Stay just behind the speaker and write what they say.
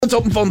It's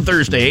Open Phone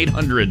Thursday,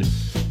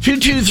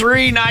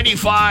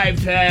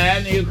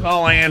 800-223-9510. You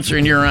call, answer,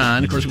 and you're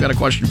on. Of course, we've got a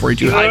question for you,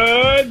 too.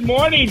 Good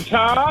morning,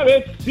 Tom.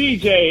 It's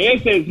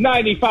CJ. This is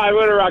 95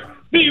 Winter Rock,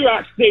 the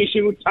rock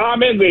station with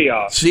Tom and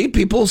Leah. See,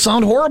 people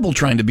sound horrible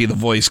trying to be the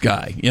voice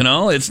guy. You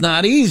know, it's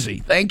not easy.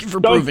 Thank you for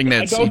proving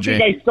that, CJ. I don't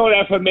think I stole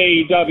that from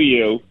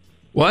AEW.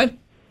 What?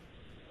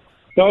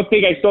 Don't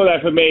think I stole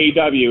that from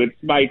AEW. It's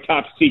my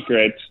top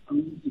secret.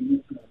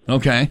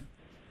 Okay.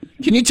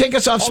 Can you take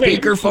us off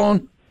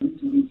speakerphone?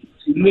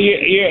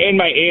 You're in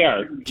my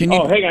ear. Can you...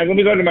 Oh, hang on. Let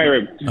me go to my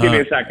room. Just give me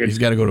a second. He's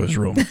got to go to his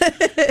room.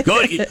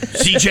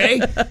 CJ,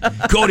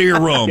 go to your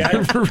room.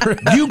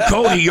 You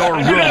go to your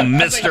room,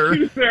 mister.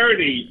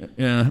 2:30.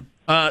 Yeah.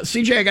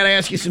 CJ, I got to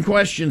ask you some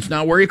questions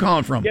now. Where are you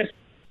calling from? Yes.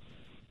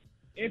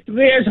 It's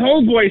Leah's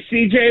homeboy,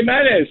 CJ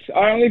Menace,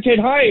 Arlington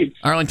Heights.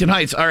 Arlington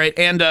Heights. All right.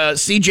 And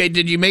CJ,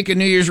 did you make a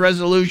New Year's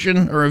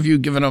resolution, or have you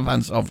given up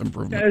on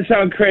self-improvement? That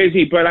sounds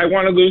crazy, but I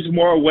want to lose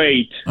more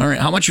weight. All right.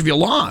 How much have you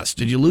lost?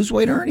 Did you lose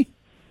weight already?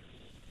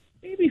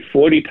 Maybe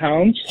 40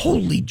 pounds.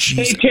 Holy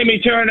Jesus. Hey, Timmy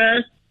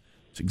Turner.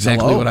 It's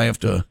exactly what I have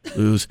to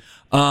lose.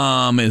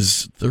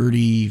 Is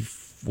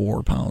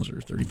 34 pounds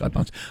or 35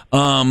 pounds.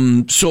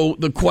 So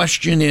the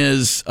question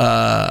is,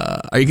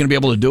 are you going to be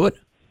able to do it?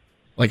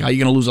 Like, how are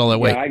you going to lose all that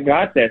weight? Yeah, I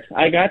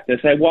got this.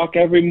 I walk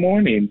every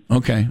morning.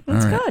 Okay.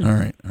 That's all right. good. All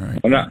right. All right.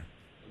 I'm not.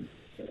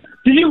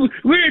 Did you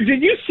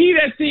see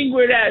that thing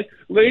where that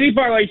lady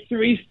bought like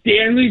 3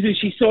 Stanleys and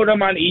she sold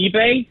them on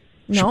eBay?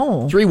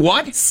 No. 3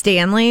 what?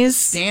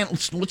 Stanleys.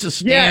 What's a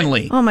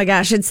Stanley? Oh my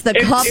gosh, it's the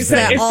cups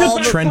that all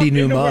the trendy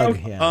new mug.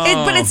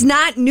 Yeah. But it's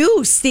not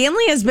new.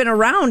 Stanley has been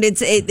around. And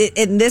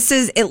this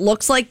is. It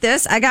looks like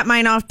this. I got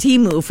mine off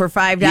Temu for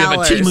 $5. You have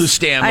a Temu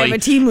Stanley. I have a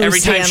Temu Every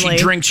Stanley. time she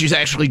drinks, she's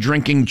actually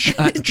drinking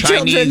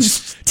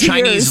Chinese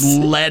tears.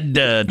 lead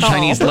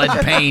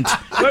paint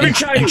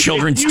and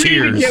children's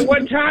tears. Get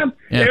one time.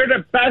 Yeah. They're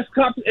the best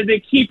cups, and they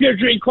keep your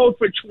drink cold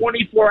for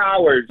 24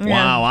 hours.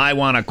 Wow, I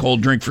want a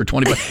cold drink for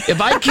 20 bucks.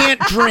 If I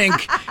can't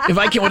drink,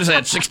 what is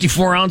that,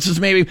 64 ounces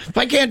maybe? If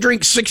I can't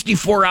drink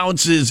 64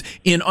 ounces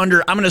in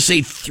under, I'm going to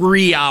say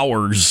 3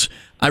 hours,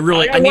 I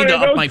need to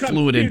up my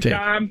fluid intake.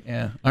 Tom.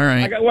 Yeah, all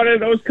right. I got one of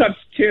those cups,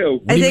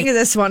 too. I think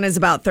this one is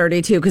about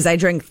 32 because I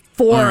drink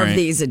 4 of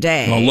these a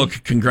day. Well,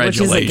 look,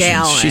 congratulations. Which is a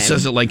gallon. She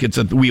says it like it's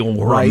a wheel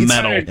or a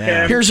medal. Right,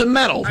 Tim. Here's a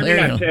medal. There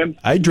you go. Tim.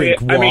 I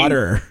drink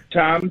water.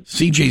 Tom,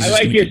 CJ's I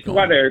like your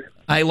sweater.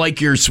 I like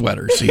your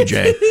sweater,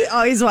 CJ.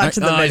 Oh, he's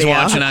watching the video. He's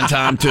watching on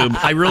TomTube.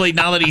 I really,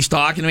 now that he's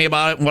talking to me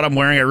about it and what I'm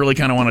wearing, I really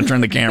kind of want to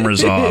turn the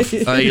cameras off.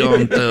 I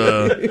don't.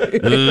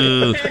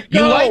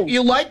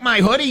 You like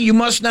my hoodie? You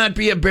must not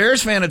be a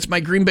Bears fan. It's my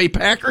Green Bay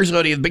Packers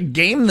hoodie. The big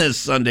game this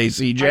Sunday,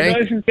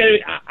 CJ.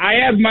 I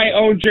have my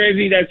own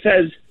jersey that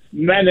says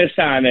Menace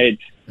on it.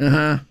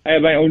 Uh-huh. I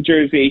have my own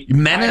jersey.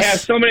 Menace? I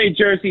have so many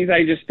jerseys,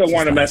 I just don't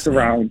want to mess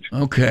around.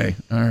 Okay,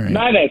 all right.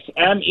 Menace,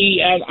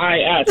 MENIS. All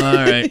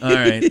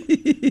right.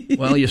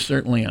 Well, you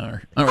certainly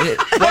are. All right.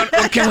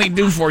 What can we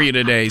do for you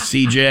today,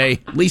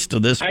 CJ? At least to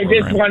this I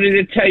program. just wanted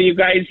to tell you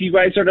guys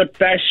are the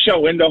best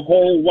show in the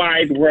whole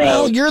wide world.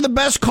 Well, you're the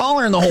best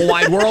caller in the whole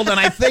wide world, and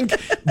I think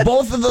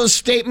both of those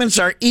statements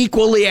are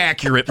equally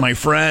accurate, my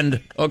friend.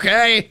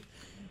 Okay?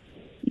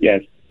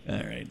 Yes. All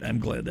right, I'm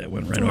glad that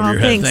went right over your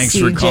head. Thanks,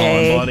 For CJ.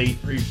 calling, buddy.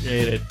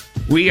 Appreciate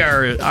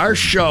it. Our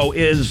show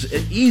is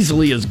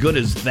easily as good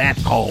as that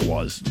call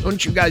was.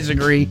 Don't you guys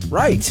agree?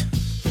 Right.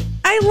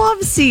 I love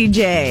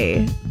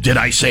CJ. Did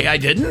I say I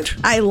didn't?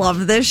 I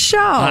love this show.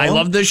 I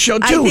love this show,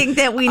 too. I think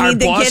that we need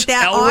to get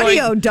that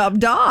audio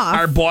dubbed off.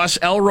 Our boss,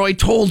 Elroy,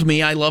 told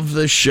me I love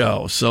this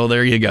show, so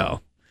there you go.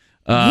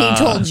 He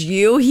told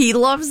you he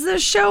loves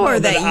this show, or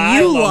that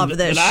you love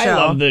this show? I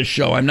love this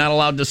show. I'm not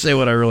allowed to say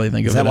what I really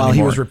think of it. Is that while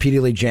anymore. he was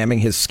repeatedly jamming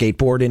his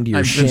skateboard into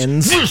your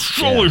shins? This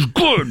show is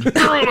good.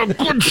 You're on a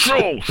good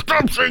show.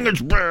 Stop saying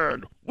it's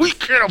bad. We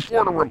can't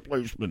afford a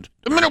replacement.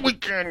 The minute we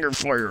can, you're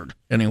fired.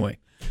 Anyway.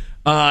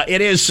 It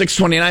is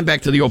 6:29.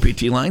 Back to the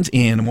OPT lines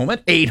in a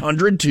moment.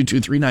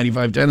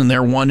 800-223-9510, and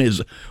their one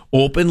is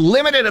open.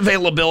 Limited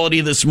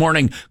availability this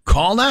morning.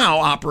 Call now.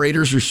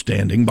 Operators are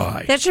standing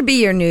by. That should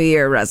be your New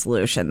Year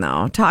resolution,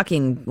 though.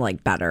 Talking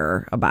like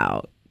better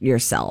about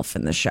yourself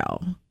in the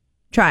show.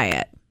 Try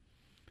it.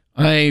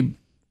 I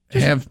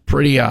have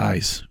pretty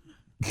eyes.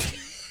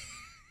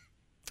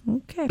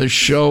 Okay. The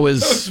show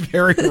is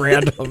very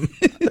random.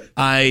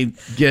 I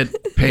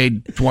get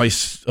paid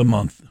twice a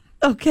month.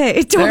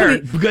 Okay, there.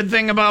 Good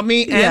thing about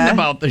me and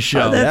about the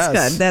show. Oh, that's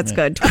good. That's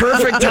good.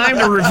 Perfect time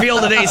to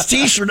reveal today's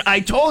T-shirt. I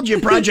told you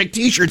Project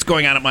T-shirt's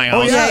going on at my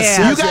house. Oh, yes.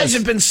 You guys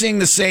have been seeing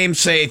the same,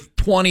 say,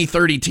 20,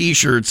 30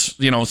 T-shirts,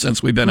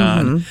 since we've been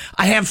on.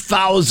 I have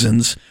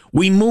thousands.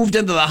 We moved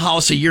into the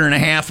house a year and a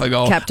half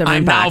ago. Kept them in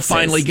I'm now boxes.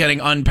 finally getting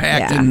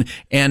unpacked Yeah.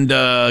 and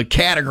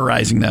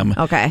categorizing them.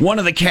 Okay. One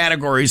of the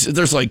categories,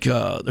 there's like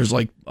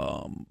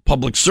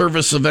public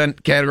service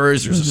event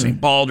categories. There's a St.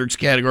 Baldrick's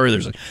category.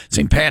 There's a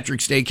St.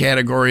 Patrick's Day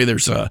category.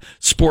 There's a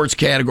sports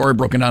category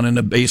broken down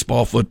into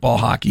baseball, football,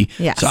 hockey,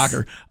 Yes.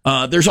 soccer.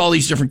 There's all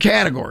these different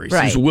categories.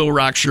 Right. There's a Will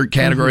Rock shirt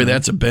category.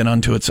 That's a bin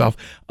unto itself.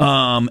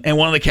 And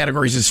one of the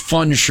categories is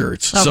fun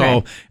shirts.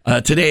 Okay. So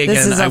today, This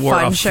again, is I a wore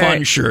fun a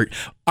fun shirt.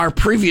 Our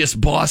previous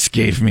boss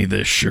gave me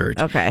this shirt.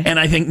 Okay. And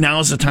I think now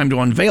is the time to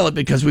unveil it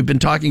because we've been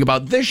talking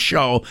about this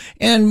show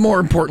and more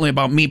importantly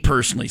about me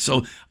personally.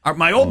 So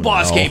my old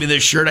boss gave me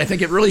this shirt. I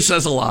think it really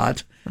says a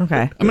lot.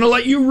 Okay. I'm going to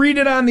let you read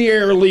it on the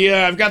air,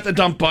 Leah. I've got the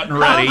dump button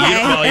ready.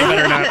 Okay. You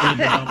better not read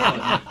the dump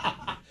button.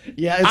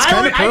 Yeah, it's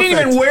kind of I didn't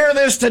even wear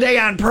this today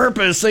on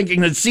purpose,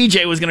 thinking that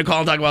CJ was going to call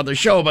and talk about the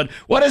show. But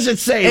what does it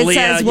say, It Leah?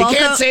 says, You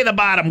can't say the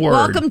bottom word.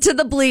 Welcome to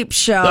the Bleep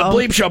Show. The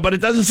Bleep Show, but it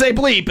doesn't say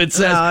bleep. It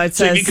says, No, it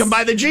so if says- you come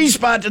by the G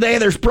Spot today,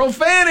 there's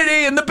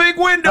profanity in the big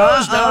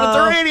windows down at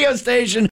the radio station.